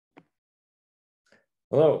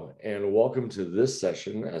Hello, and welcome to this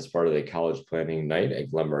session as part of the College Planning Night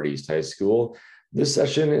at Glenbard East High School. This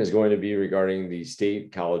session is going to be regarding the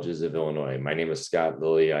state colleges of Illinois. My name is Scott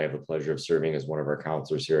Lilly. I have the pleasure of serving as one of our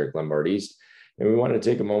counselors here at Glenbard East, and we want to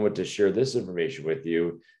take a moment to share this information with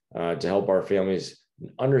you to help our families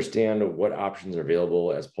understand what options are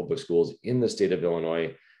available as public schools in the state of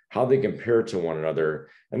Illinois, how they compare to one another,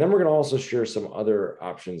 and then we're going to also share some other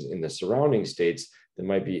options in the surrounding states that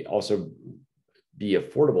might be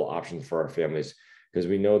affordable options for our families, because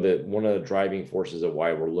we know that one of the driving forces of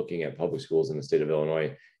why we're looking at public schools in the state of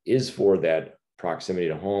Illinois is for that proximity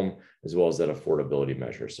to home, as well as that affordability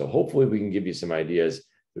measure. So hopefully we can give you some ideas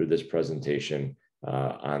through this presentation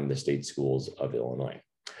on the state schools of Illinois.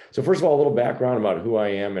 So first of all, a little background about who I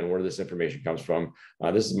am and where this information comes from.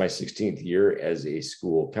 This is my 16th year as a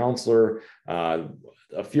school counselor,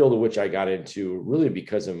 a field of which I got into really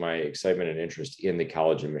because of my excitement and interest in the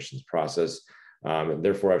college admissions process. And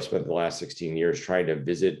therefore, I've spent the last 16 years trying to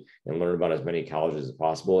visit and learn about as many colleges as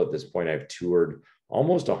possible. At this point, I've toured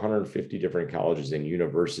almost 150 different colleges and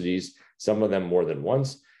universities, some of them more than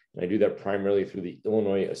once. And I do that primarily through the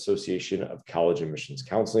Illinois Association of College Admissions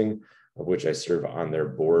Counseling, of which I serve on their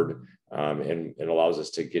board. And it allows us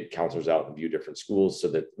to get counselors out and view different schools so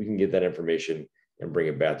that we can get that information and bring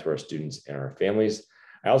it back to our students and our families.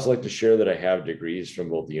 I also like to share that I have degrees from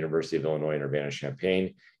both the University of Illinois in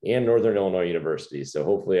Urbana-Champaign and Northern Illinois University. So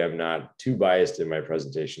hopefully I'm not too biased in my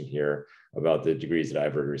presentation here about the degrees that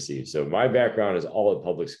I've received. So my background is all at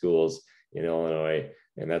public schools in Illinois.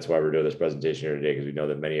 And that's why we're doing this presentation here today, because we know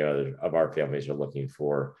that many other of our families are looking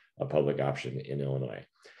for a public option in Illinois.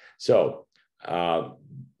 So,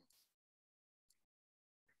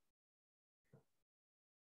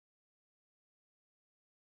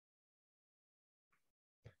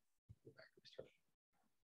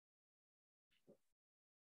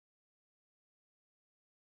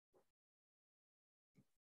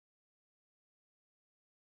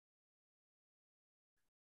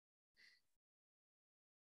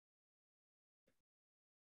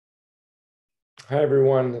 hi,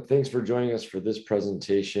 everyone. Thanks for joining us for this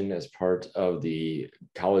presentation as part of the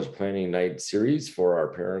College Planning Night series for our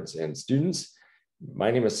parents and students.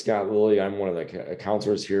 My name is Scott Lilly. I'm one of the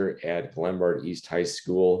counselors here at Glenbard East High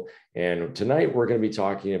School. And tonight we're going to be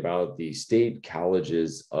talking about the state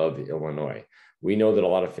colleges of Illinois. We know that a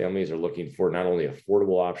lot of families are looking for not only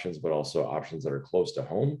affordable options, but also options that are close to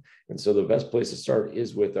home. And so the best place to start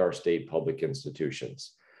is with our state public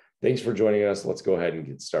institutions. Thanks for joining us. Let's go ahead and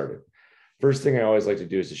get started. First thing I always like to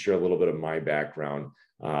do is to share a little bit of my background.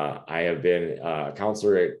 I have been a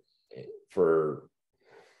counselor for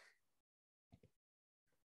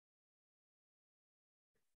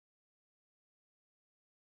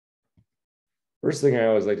First thing I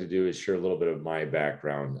always like to do is share a little bit of my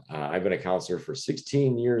background. I've been a counselor for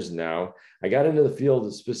 16 years now. I got into the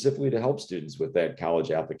field specifically to help students with that college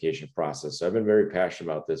application process. So I've been very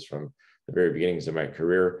passionate about this from the very beginnings of my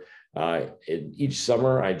career. Each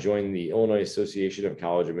summer, I join the Illinois Association of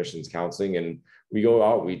College Admissions Counseling, and we go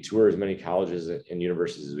out, we tour as many colleges and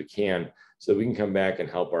universities as we can, so that we can come back and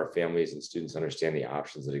help our families and students understand the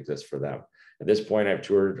options that exist for them. At this point, I've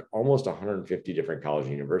toured almost 150 different colleges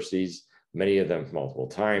and universities, many of them multiple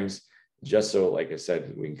times, just so, like I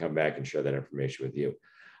said, we can come back and share that information with you.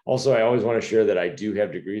 Also, I always want to share that I do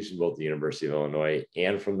have degrees from both the University of Illinois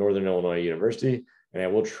and from Northern Illinois University, and I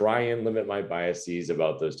will try and limit my biases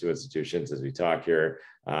about those two institutions as we talk here.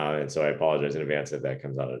 And so I apologize in advance if that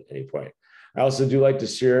comes out at any point. I also do like to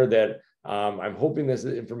share that I'm hoping this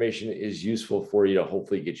information is useful for you to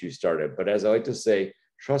hopefully get you started. But as I like to say,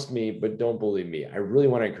 trust me, but don't believe me. I really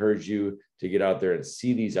want to encourage you to get out there and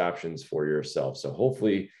see these options for yourself. So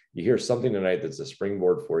hopefully you hear something tonight that's a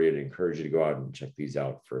springboard for you to encourage you to go out and check these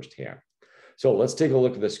out firsthand. So let's take a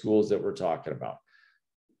look at the schools that we're talking about.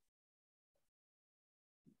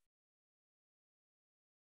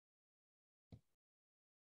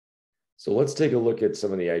 So let's take a look at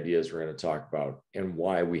some of the ideas we're going to talk about and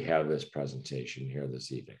why we have this presentation here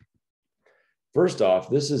this evening. First off,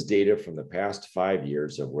 this is data from the past 5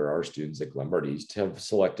 years of where our students at Glenbard East have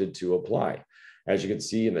selected to apply. As you can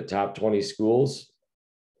see in the top 20 schools,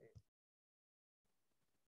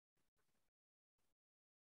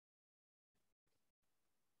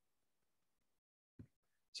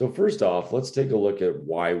 so first off, let's take a look at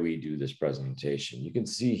why we do this presentation. You can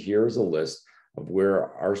see here is a list of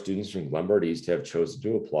where our students from Glenbard East have chosen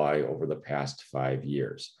to apply over the past 5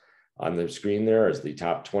 years. On the screen there is the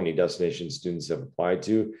top 20 destinations students have applied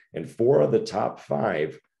to, and 4 of the top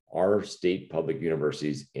 5 are state public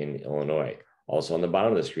universities in Illinois. Also on the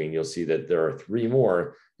bottom of the screen, you'll see that there are 3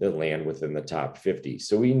 more that land within the top 50.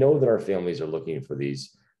 So we know that our families are looking for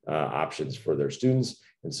these options for their students.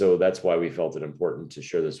 And so that's why we felt it important to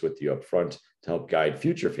share this with you up front to help guide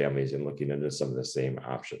future families in looking into some of the same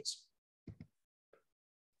options.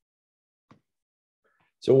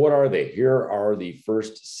 So what are they? Here are the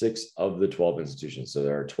first 6 of the 12 institutions. So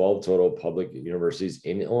there are 12 total public universities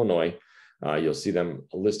in Illinois. You'll see them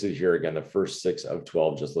listed here. Again, the first 6 of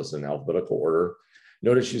 12 just listed in alphabetical order.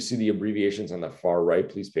 Notice you see the abbreviations on the far right.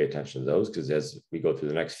 Please pay attention to those, because as we go through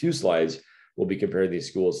the next few slides, we'll be comparing these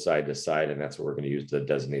schools side to side, and that's what we're going to use to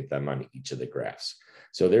designate them on each of the graphs.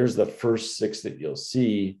 So there's the first 6 that you'll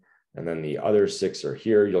see, and then the other 6 are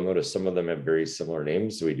here. You'll notice some of them have very similar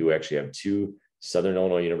names. So we do actually have 2 Southern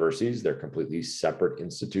Illinois universities. They're completely separate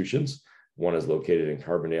institutions. One is located in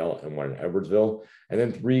Carbondale and one in Edwardsville. And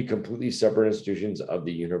then 3 completely separate institutions of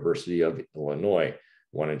the University of Illinois,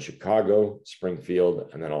 one in Chicago, Springfield,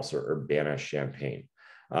 and then also Urbana-Champaign.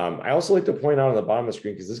 I also like to point out on the bottom of the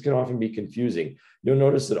screen, because this can often be confusing, you'll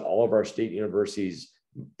notice that all of our state universities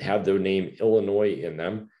have the name Illinois in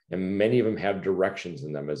them, and many of them have directions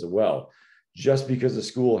in them as well. Just because a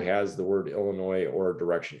school has the word Illinois or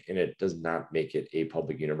direction in it does not make it a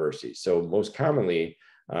public university. So most commonly,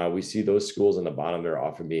 we see those schools on the bottom, they're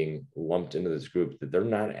often being lumped into this group, that they're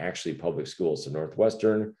not actually public schools. So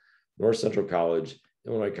Northwestern, North Central College,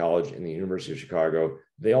 Illinois College, and the University of Chicago,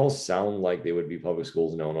 they all sound like they would be public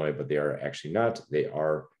schools in Illinois, but they are actually not. They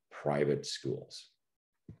are private schools.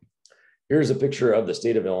 Here's a picture of the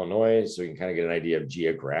state of Illinois, so you can kind of get an idea of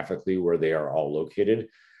geographically where they are all located.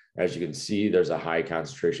 As you can see, there's a high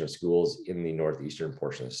concentration of schools in the northeastern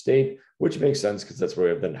portion of the state, which makes sense because that's where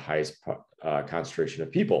we have the highest concentration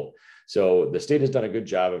of people. So the state has done a good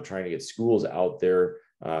job of trying to get schools out there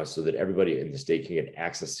so that everybody in the state can get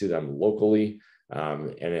access to them locally.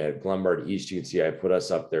 And at Glenbard East, you can see I put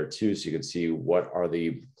us up there too, so you can see what are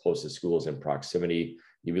the closest schools in proximity.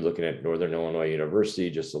 You'd be looking at Northern Illinois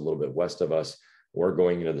University, just a little bit west of us, or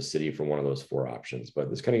going into the city from one of those 4 options. But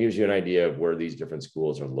this kind of gives you an idea of where these different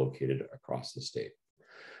schools are located across the state.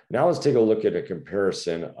 Now let's take a look at a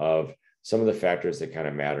comparison of some of the factors that kind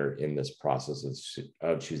of matter in this process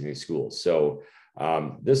of choosing these schools. So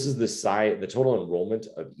this is the total enrollment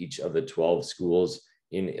of each of the 12 schools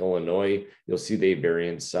in Illinois. You'll see they vary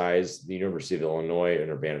in size. The University of Illinois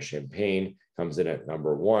and Urbana-Champaign comes in at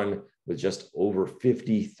number 1 with just over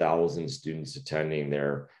 50,000 students attending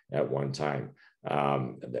there at one time.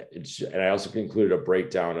 And I also included a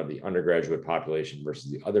breakdown of the undergraduate population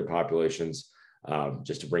versus the other populations,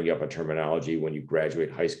 just to bring you up a terminology. When you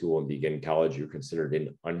graduate high school and begin college, you're considered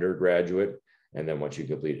an undergraduate. And then once you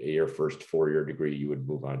complete your first 4-year degree, you would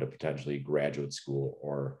move on to potentially graduate school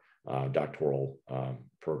or doctoral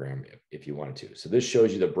program if you wanted to. So this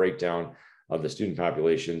shows you the breakdown of the student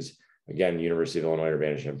populations. Again, University of Illinois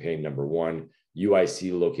Urbana-Champaign, number 1.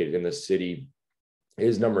 UIC, located in the city,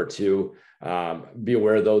 is number 2. Be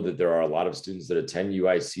aware, though, that there are a lot of students that attend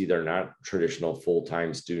UIC. They're not traditional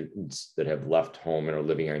full-time students that have left home and are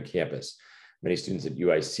living on campus. Many students at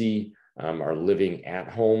UIC are living at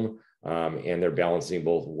home, and they're balancing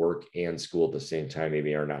both work and school at the same time.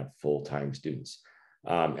 Maybe are not full-time students.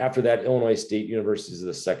 After that, Illinois State University is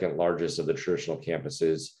the 2nd largest of the traditional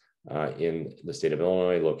campuses in the state of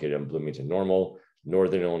Illinois, located in Bloomington Normal.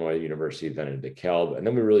 Northern Illinois University, then in DeKalb. And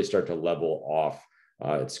then we really start to level off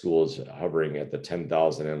at schools hovering at the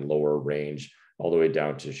 10,000 and lower range, all the way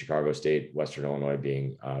down to Chicago State, Western Illinois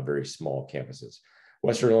being very small campuses.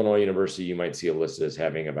 Western Illinois University, you might see a list as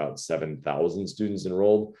having about 7,000 students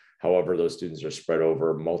enrolled. However, those students are spread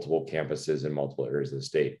over multiple campuses in multiple areas of the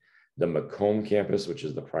state. The Macomb campus, which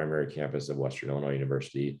is the primary campus of Western Illinois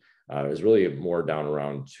University, is really more down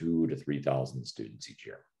around 2,000 to 3,000 students each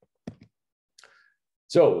year.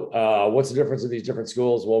 So what's the difference of these different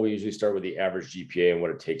schools? Well, we usually start with the average GPA and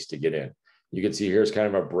what it takes to get in. You can see here's kind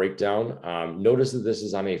of a breakdown. Notice that this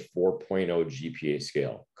is on a 4.0 GPA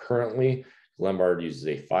scale. Currently, Glenbard uses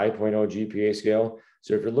a 5.0 GPA scale.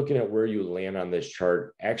 So if you're looking at where you land on this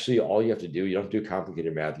chart, actually all you have to do, you don't have to do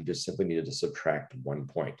complicated math, you just simply need to subtract 1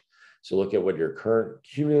 point. So look at what your current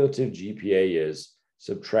cumulative GPA is,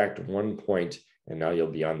 subtract 1 point, and now you'll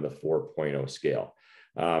be on the 4.0 scale.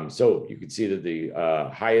 So you can see that the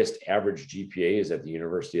highest average GPA is at the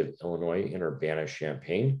University of Illinois in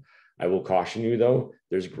Urbana-Champaign. I will caution you, though,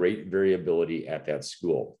 there's great variability at that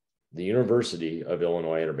school. The University of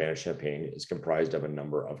Illinois at Urbana-Champaign is comprised of a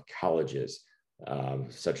number of colleges,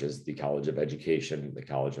 such as the College of Education, the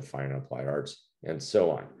College of Fine and Applied Arts, and so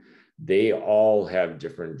on. They all have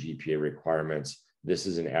different GPA requirements. This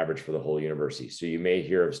is an average for the whole university. So you may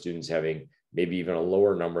hear of students having maybe even a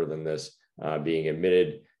lower number than this, being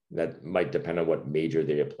admitted. That might depend on what major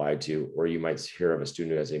they applied to, or you might hear of a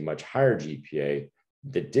student who has a much higher GPA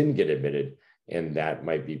that didn't get admitted, and that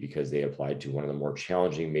might be because they applied to one of the more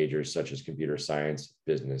challenging majors such as computer science,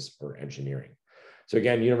 business, or engineering. So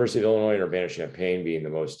again, University of Illinois and Urbana-Champaign being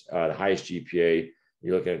the highest GPA.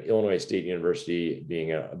 You're looking at Illinois State University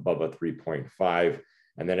being above a 3.5,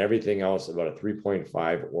 and then everything else about a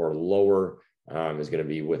 3.5 or lower is going to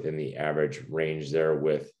be within the average range there,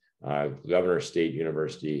 with Governor State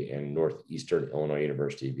University and Northeastern Illinois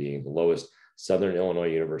University being the lowest. Southern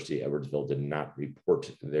Illinois University, Edwardsville, did not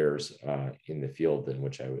report theirs in the field in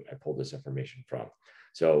which I pulled this information from.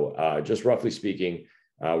 So just roughly speaking,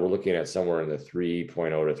 we're looking at somewhere in the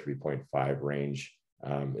 3.0 to 3.5 range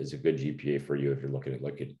is a good GPA for you if you're looking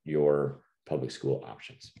at your public school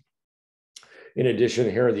options. In addition,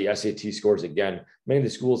 here are the SAT scores. Again, many of the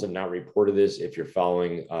schools have not reported this. If you're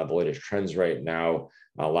following the latest trends right now,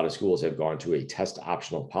 a lot of schools have gone to a test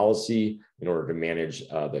optional policy in order to manage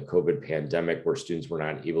the COVID pandemic, where students were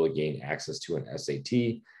not able to gain access to an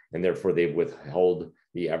SAT, and therefore they've withheld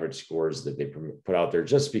the average scores that they put out there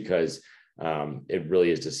just because it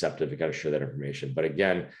really is deceptive to kind of share that information. But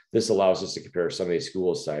again, this allows us to compare some of these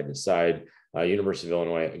schools side to side. University of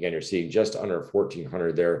Illinois, again, you're seeing just under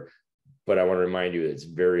 1,400 there. But I want to remind you that it's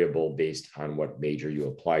variable based on what major you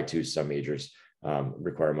apply to. Some majors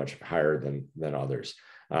require much higher than others.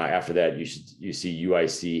 After that, you see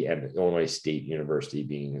UIC and Illinois State University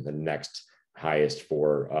being the next highest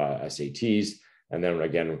for SATs. And then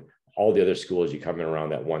again, all the other schools, you come in around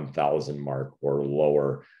that 1,000 mark or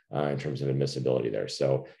lower in terms of admissibility there.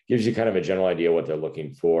 So gives you kind of a general idea what they're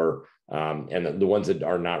looking for. And the ones that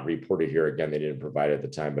are not reported here, again, they didn't provide at the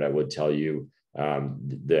time, but I would tell you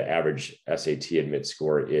the average SAT admit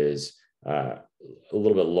score is a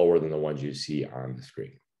little bit lower than the ones you see on the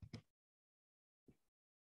screen.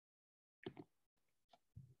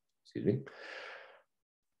 Excuse me.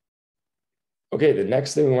 Okay, the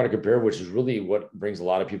next thing we want to compare, which is really what brings a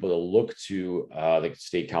lot of people to look to the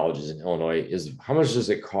state colleges in Illinois, is how much does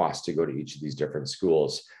it cost to go to each of these different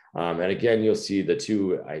schools? And again, you'll see the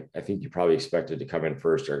two I think you probably expected to come in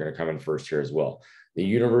first are going to come in first here as well. The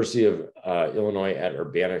University of Illinois at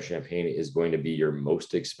Urbana-Champaign is going to be your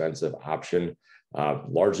most expensive option,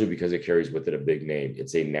 largely because it carries with it a big name.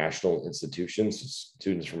 It's a national institution, so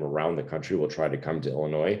students from around the country will try to come to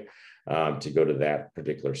Illinois to go to that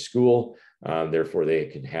particular school. Therefore, they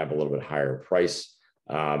can have a little bit higher price.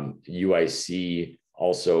 UIC,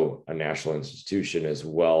 also a national institution as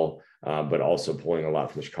well, but also pulling a lot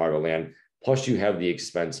from Chicagoland. Plus, you have the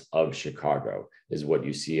expense of Chicago is what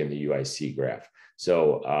you see in the UIC graph.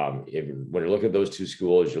 So when you're looking at those two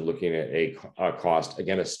schools, you're looking at a cost,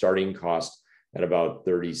 again, a starting cost at about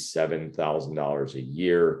 $37,000 a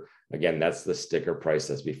year. Again, that's the sticker price.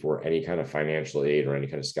 That's before any kind of financial aid or any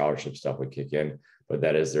kind of scholarship stuff would kick in, but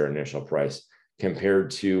that is their initial price.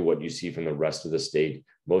 Compared to what you see from the rest of the state,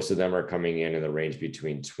 most of them are coming in the range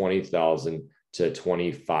between $20,000 to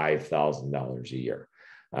 $25,000 a year.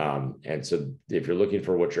 And so if you're looking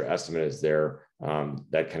for what your estimate is there,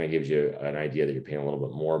 that kind of gives you an idea that you're paying a little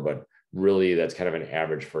bit more, but really that's kind of an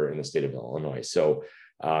average for in the state of Illinois. So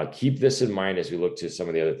keep this in mind as we look to some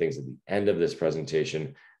of the other things at the end of this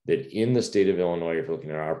presentation, that in the state of Illinois, if you're looking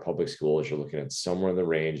at our public schools, you're looking at somewhere in the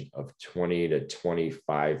range of $20,000 to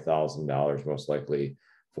 $25,000 most likely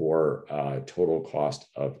for total cost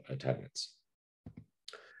of attendance.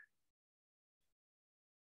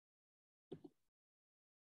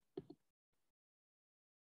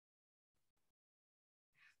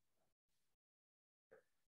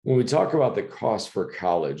 When we talk about the cost for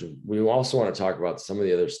college, we also want to talk about some of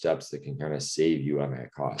the other steps that can kind of save you on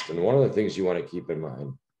that cost. And one of the things you want to keep in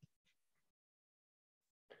mind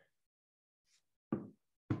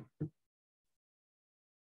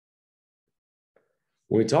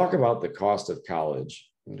when we talk about the cost of college,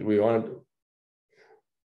 we want to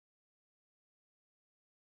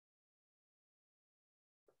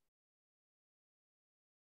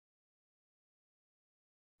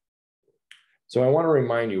So I want to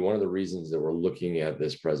remind you, one of the reasons that we're looking at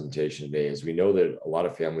this presentation today is we know that a lot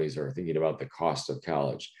of families are thinking about the cost of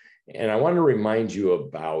college. And I want to remind you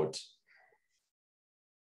about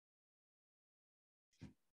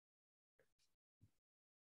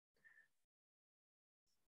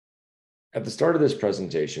at the start of this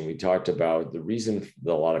presentation, we talked about the reason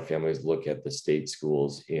that a lot of families look at the state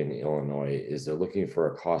schools in Illinois is they're looking for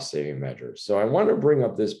a cost-saving measure. So I want to bring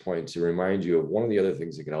up this point to remind you of one of the other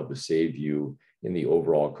things that can help to save you in the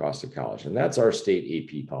overall cost of college, and that's our state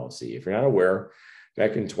AP policy. If you're not aware,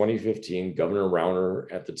 back in 2015, Governor Rauner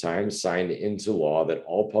at the time signed into law that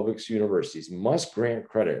all public universities must grant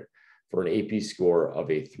credit for an AP score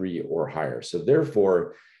of a 3 or higher. So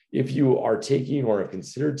therefore, if you are taking or have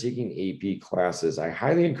considered taking AP classes, I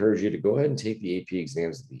highly encourage you to go ahead and take the AP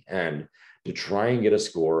exams at the end to try and get a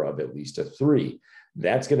score of at least a 3.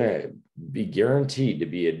 That's going to be guaranteed to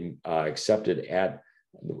be accepted at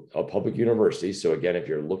a public university. So again, if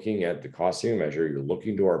you're looking at the costing measure, you're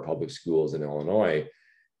looking to our public schools in Illinois,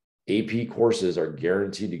 AP courses are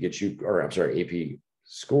guaranteed to get you, or I'm sorry, AP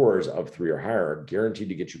scores of 3 or higher are guaranteed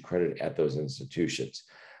to get you credit at those institutions.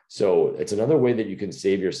 So it's another way that you can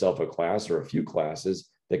save yourself a class or a few classes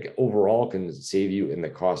that overall can save you in the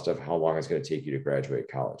cost of how long it's going to take you to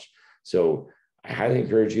graduate college. So I highly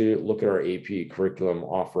encourage you to look at our AP curriculum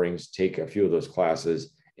offerings, take a few of those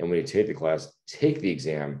classes, and when you take the class, take the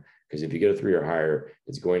exam, because if you get a 3 or higher,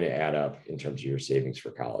 it's going to add up in terms of your savings for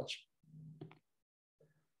college.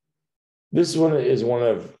 This one is one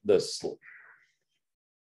of the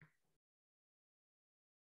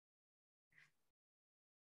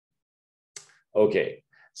okay,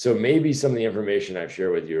 so maybe some of the information I've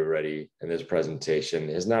shared with you already in this presentation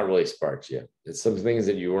has not really sparked you. It's some things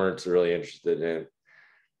that you weren't really interested in.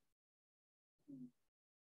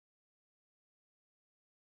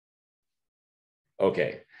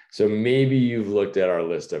 Okay, so maybe you've looked at our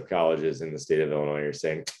list of colleges in the state of Illinois. You're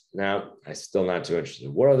saying, no, I'm still not too interested.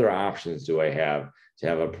 What other options do I have to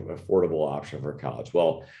have an affordable option for college?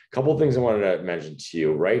 Well, a couple of things I wanted to mention to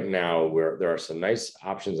you right now, where there are some nice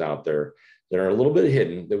options out there that are a little bit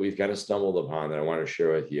hidden that we've kind of stumbled upon that I want to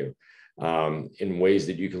share with you in ways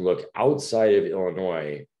that you can look outside of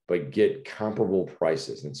Illinois, but get comparable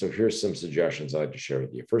prices. And so here's some suggestions I'd like to share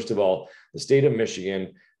with you. First of all, the state of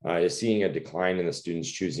Michigan is seeing a decline in the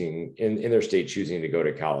students choosing in their state choosing to go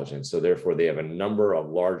to college. And so therefore they have a number of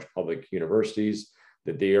large public universities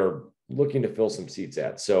that they are looking to fill some seats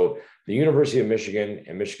at. So the University of Michigan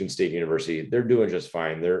and Michigan State University, they're doing just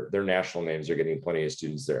fine. Their national names are getting plenty of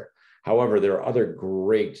students there. However, there are other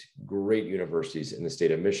great universities in the state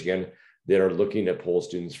of Michigan that are looking to pull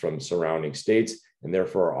students from surrounding states and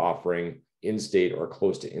therefore are offering in-state or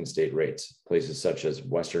close to in-state rates. Places such as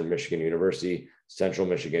Western Michigan University, Central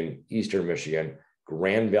Michigan, Eastern Michigan,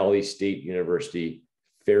 Grand Valley State University,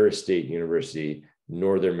 Ferris State University,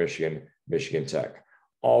 Northern Michigan, Michigan Tech.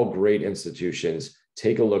 All great institutions.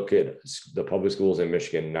 Take a look at the public schools in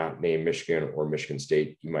Michigan, not named Michigan or Michigan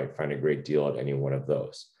State. You might find a great deal at any one of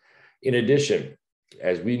those. In addition,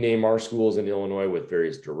 as we name our schools in Illinois with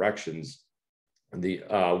various directions, the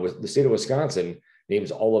state of Wisconsin names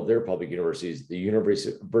all of their public universities, the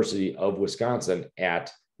University of Wisconsin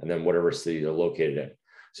at, and then whatever city they're located in.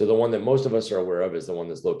 So the one that most of us are aware of is the one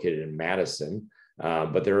that's located in Madison,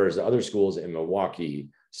 but there is other schools in Milwaukee,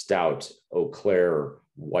 Stout, Eau Claire,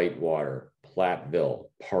 Whitewater, Platteville,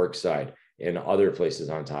 Parkside, and other places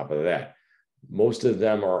on top of that. Most of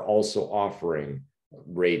them are also offering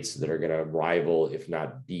rates that are going to rival, if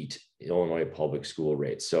not beat, Illinois public school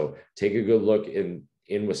rates. So take a good look in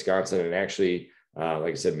Wisconsin, and actually,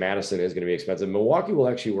 like I said, Madison is going to be expensive. Milwaukee will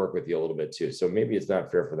actually work with you a little bit too. So maybe it's not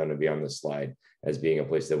fair for them to be on this slide as being a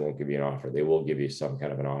place that won't give you an offer. They will give you some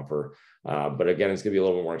kind of an offer. But again, it's going to be a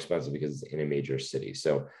little bit more expensive because it's in a major city.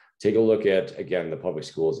 So take a look at, again, the public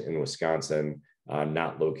schools in Wisconsin,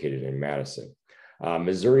 not located in Madison.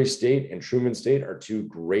 Missouri State and Truman State are two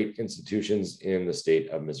great institutions in the state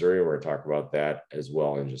of Missouri. We're going to talk about that as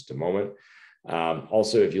well in just a moment.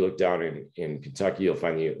 Also, if you look down in Kentucky, you'll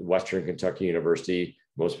find the Western Kentucky University.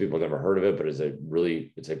 Most people have never heard of it, but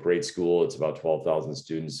it's a great school. It's about 12,000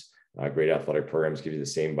 students. Great athletic programs, give you the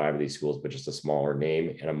same vibe of these schools, but just a smaller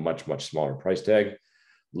name and a much smaller price tag.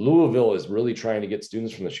 Louisville is really trying to get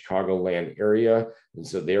students from the Chicagoland area. And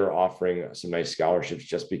so they're offering some nice scholarships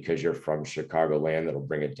just because you're from Chicagoland. That'll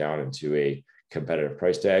bring it down into a competitive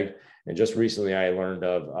price tag. And just recently, I learned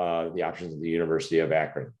of the options of the University of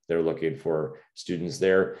Akron. They're looking for students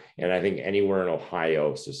there. And I think anywhere in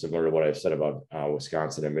Ohio, so similar to what I've said about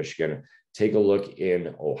Wisconsin and Michigan, take a look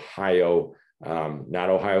in Ohio, not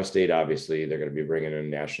Ohio State, obviously. They're going to be bringing in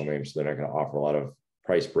national names, so they're not going to offer a lot of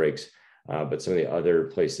price breaks. But some of the other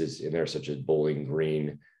places in there, such as Bowling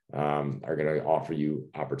Green, are going to offer you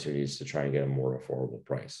opportunities to try and get a more affordable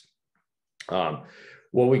price.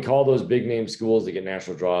 What we call those big name schools that get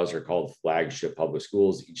national draws are called flagship public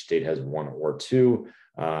schools. Each state has one or two.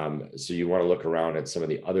 So you want to look around at some of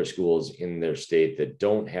the other schools in their state that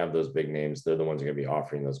don't have those big names. They're the ones that are going to be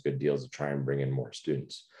offering those good deals to try and bring in more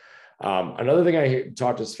students. Another thing I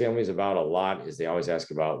talk to families about a lot is they always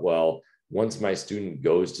ask about, well, once my student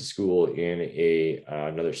goes to school in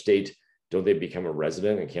another state, don't they become a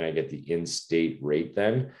resident, and can I get the in-state rate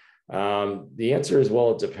then? The answer is,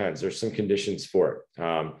 well, it depends. There's some conditions for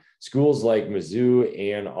it. schools like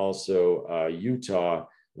Mizzou and also Utah,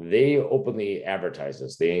 they openly advertise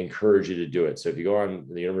this. They encourage you to do it. So if you go on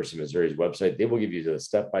the University of Missouri's website, they will give you the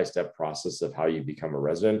step-by-step process of how you become a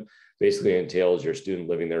resident. Basically entails your student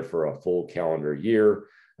living there for a full calendar year,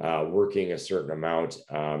 working a certain amount.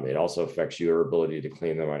 It also affects your ability to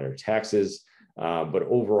claim them on your taxes. But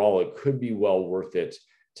overall, it could be well worth it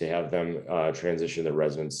to have them transition the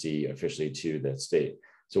residency officially to that state.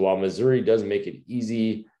 So while Missouri does make it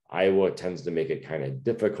easy, Iowa tends to make it kind of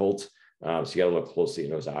difficult. So you got to look closely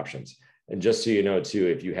in those options. And just so you know, too,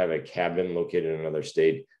 if you have a cabin located in another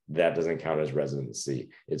state, that doesn't count as residency.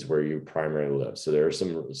 It's where you primarily live. So there are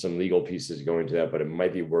some legal pieces going to that, but it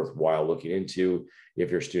might be worthwhile looking into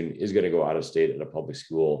if your student is going to go out of state at a public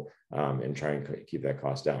school and try and keep that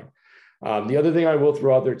cost down. The other thing I will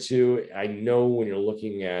throw out there too, I know when you're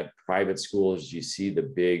looking at private schools, you see the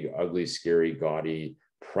big, ugly, scary, gaudy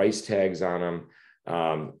price tags on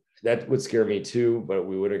them. That would scare me too, but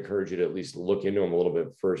we would encourage you to at least look into them a little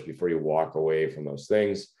bit first before you walk away from those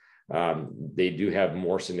things. They do have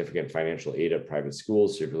more significant financial aid at private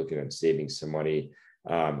schools. So if you're looking at saving some money,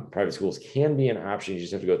 private schools can be an option. You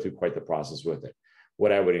just have to go through quite the process with it.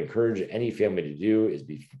 What I would encourage any family to do is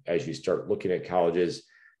as you start looking at colleges,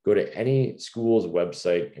 go to any school's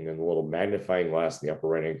website and in the little magnifying glass in the upper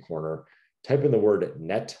right-hand corner, type in the word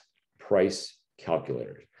net price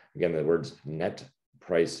calculator. Again, the words net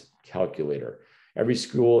price calculator. Every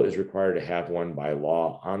school is required to have one by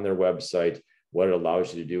law on their website. What it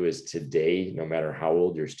allows you to do is today, no matter how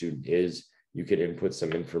old your student is, you could input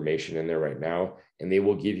some information in there right now, and they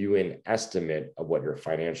will give you an estimate of what your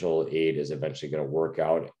financial aid is eventually going to work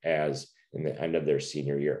out as in the end of their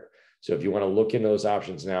senior year. So if you want to look into those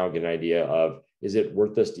options now, get an idea of, is it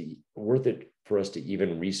worth it for us to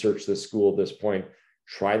even research this school at this point?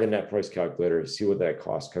 Try the net price calculator, see what that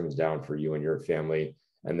cost comes down for you and your family,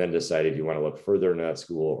 and then decide if you want to look further into that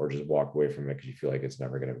school or just walk away from it because you feel like it's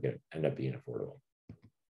never going to end up being affordable.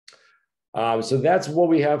 So that's what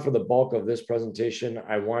we have for the bulk of this presentation.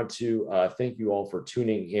 I want to thank you all for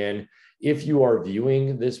tuning in. If you are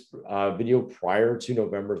viewing this video prior to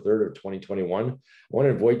November 3rd of 2021, I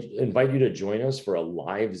want to invite you to join us for a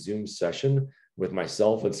live Zoom session with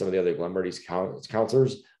myself and some of the other Glen Burdy's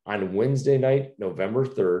counselors on Wednesday night, November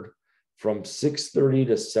 3rd, from 6:30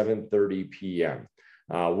 to 7:30 p.m.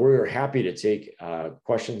 We're happy to take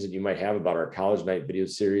questions that you might have about our College Night video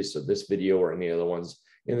series, so this video or any other ones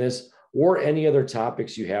in this, or any other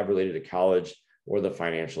topics you have related to college or the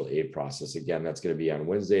financial aid process. Again, that's going to be on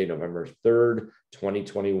Wednesday, November 3rd,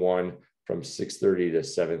 2021, from 6:30 to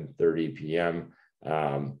 7:30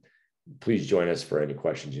 p.m. Please join us for any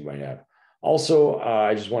questions you might have. Also,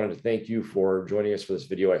 I just wanted to thank you for joining us for this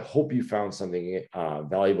video. I hope you found something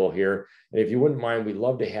valuable here. And if you wouldn't mind, we'd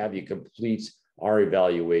love to have you complete our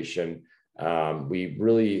evaluation. We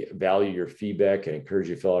really value your feedback and encourage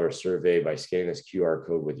you to fill out our survey by scanning this QR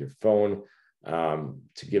code with your phone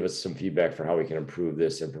to give us some feedback for how we can improve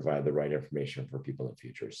this and provide the right information for people in the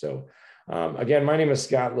future. So again, my name is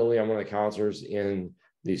Scott Lilly. I'm one of the counselors in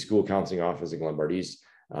the school counseling office at Glen Bard East.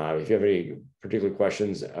 If you have any particular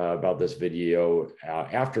questions about this video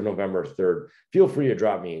after November 3rd, feel free to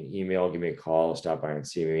drop me an email, give me a call, stop by and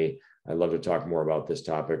see me. I'd love to talk more about this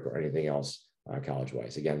topic or anything else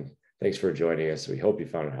college-wise. Again, thanks for joining us. We hope you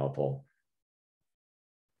found it helpful.